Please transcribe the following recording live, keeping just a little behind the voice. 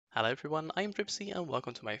Hello everyone, I'm Ruubzy and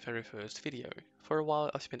welcome to my very first video. For a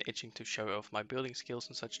while I've been itching to show off my building skills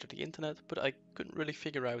and such to the internet, but I couldn't really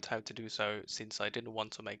figure out how to do so since I didn't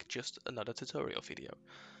want to make just another tutorial video.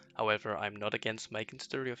 However, I'm not against making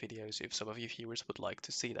tutorial videos if some of you viewers would like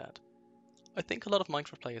to see that. I think a lot of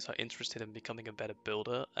Minecraft players are interested in becoming a better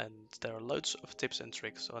builder, and there are loads of tips and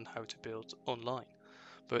tricks on how to build online,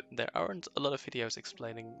 but there aren't a lot of videos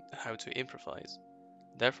explaining how to improvise.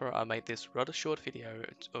 Therefore, I made this rather short video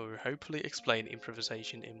to hopefully explain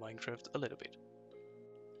improvisation in Minecraft a little bit.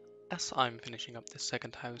 As I'm finishing up this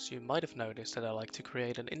second house, you might have noticed that I like to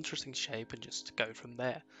create an interesting shape and just go from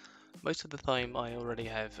there. Most of the time I already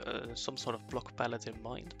have some sort of block palette in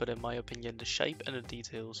mind, but in my opinion the shape and the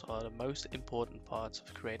details are the most important parts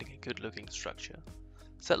of creating a good looking structure.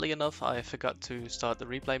 Sadly enough, I forgot to start the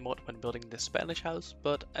replay mod when building this Spanish house,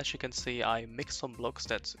 but as you can see I mixed some blocks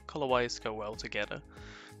that color-wise go well together.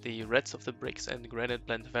 The reds of the bricks and granite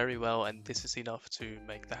blend very well, and this is enough to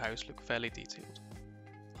make the house look fairly detailed.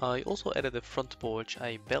 I also added a front porch,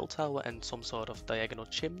 a bell tower and some sort of diagonal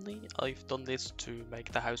chimney. I've done this to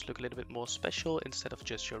make the house look a little bit more special instead of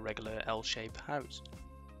just your regular L-shaped house.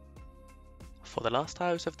 For the last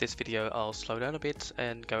house of this video, I'll slow down a bit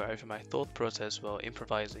and go over my thought process while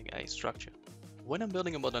improvising a structure. When I'm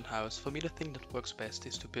building a modern house, for me the thing that works best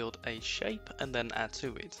is to build a shape and then add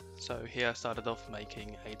to it. So here I started off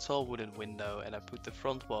making a tall wooden window and I put the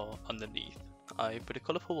front wall underneath. I put a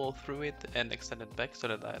colorful wall through it and extend it back so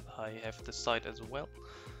that I have the side as well.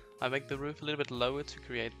 I make the roof a little bit lower to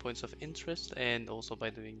create points of interest, and also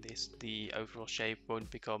by doing this the overall shape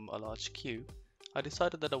won't become a large Q. I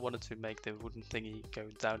decided that I wanted to make the wooden thingy go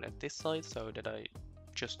down at this side so that I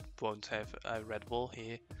just won't have a red wall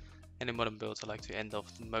here. And in modern builds I like to end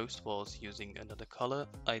off most walls using another color.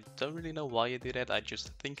 I don't really know why I do that, I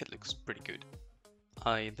just think it looks pretty good.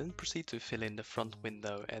 I then proceed to fill in the front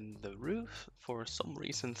window and the roof. For some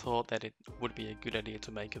reason thought that it would be a good idea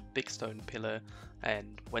to make a big stone pillar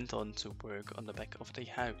and went on to work on the back of the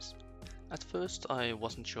house. At first I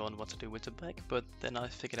wasn't sure on what to do with the back, but then I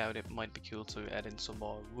figured out it might be cool to add in some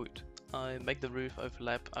more wood. I make the roof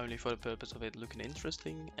overlap only for the purpose of it looking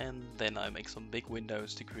interesting, and then I make some big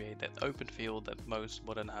windows to create that open feel that most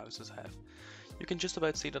modern houses have. You can just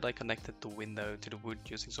about see that I connected the window to the wood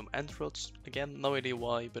using some end rods. Again, no idea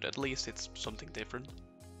why, but at least it's something different.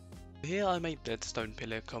 Here I made that stone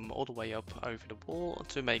pillar come all the way up over the wall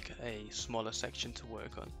to make a smaller section to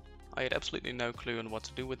work on. I had absolutely no clue on what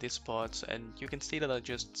to do with this part, and you can see that I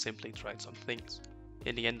just simply tried some things.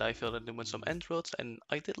 In the end I filled it in with some end rods, and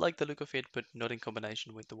I did like the look of it, but not in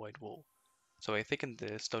combination with the white wall. So I thickened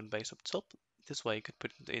the stone base up top. This way I could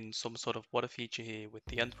put in some sort of water feature here with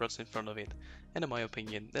the end rods in front of it, and in my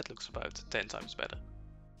opinion that looks about 10 times better.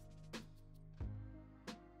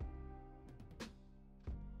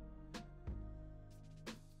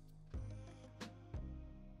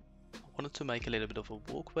 I wanted to make a little bit of a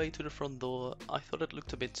walkway to the front door. I thought it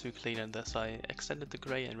looked a bit too clean, and thus I extended the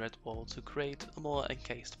grey and red wall to create a more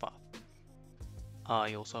encased path.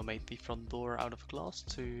 I also made the front door out of glass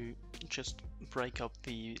to just break up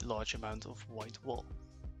the large amount of white wall.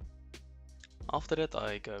 After that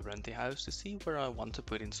I go around the house to see where I want to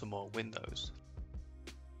put in some more windows.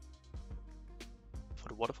 For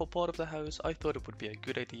the waterfall part of the house, I thought it would be a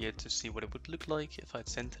good idea to see what it would look like if I'd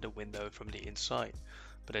centered the window from the inside,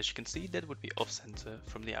 but as you can see that would be off center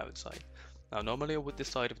from the outside. Now normally I would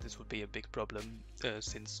decide if this would be a big problem,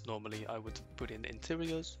 since normally I would put in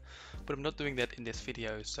interiors, but I'm not doing that in this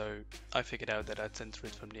video, so I figured out that I'd center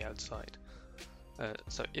it from the outside.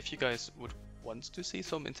 So if you guys would want to see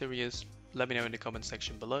some interiors, let me know in the comment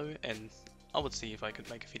section below and I would see if I could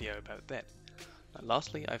make a video about that. And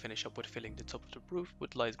lastly, I finish up with filling the top of the roof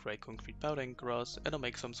with light grey concrete powder and grass, and I'll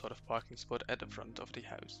make some sort of parking spot at the front of the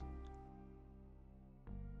house.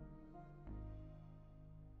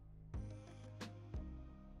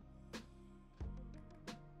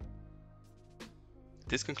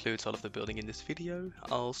 This concludes all of the building in this video.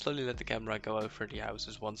 I'll slowly let the camera go over the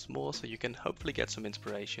houses once more so you can hopefully get some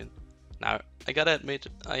inspiration. Now, I gotta admit,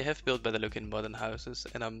 I have built better looking modern houses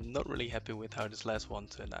and I'm not really happy with how this last one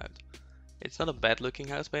turned out. It's not a bad looking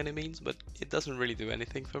house by any means, but it doesn't really do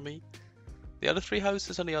anything for me. The other three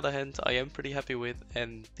houses on the other hand I am pretty happy with,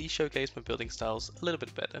 and these showcase my building styles a little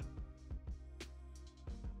bit better.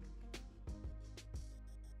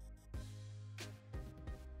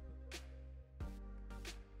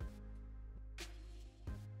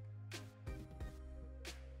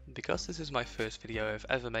 Because this is my first video I've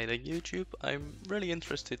ever made on YouTube, I'm really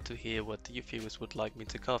interested to hear what you viewers would like me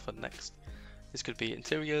to cover next. This could be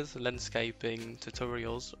interiors, landscaping,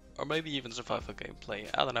 tutorials, or maybe even survival gameplay.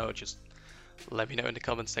 I don't know, just Let me know in the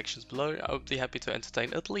comment sections below. I would be happy to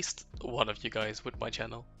entertain at least one of you guys with my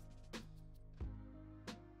channel.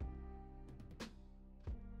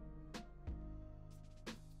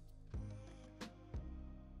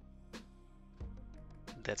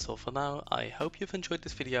 That's all for now. I hope you've enjoyed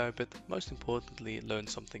this video, but most importantly learned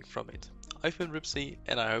something from it. I've been Ruubzy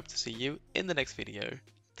and I hope to see you in the next video.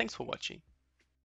 Thanks for watching.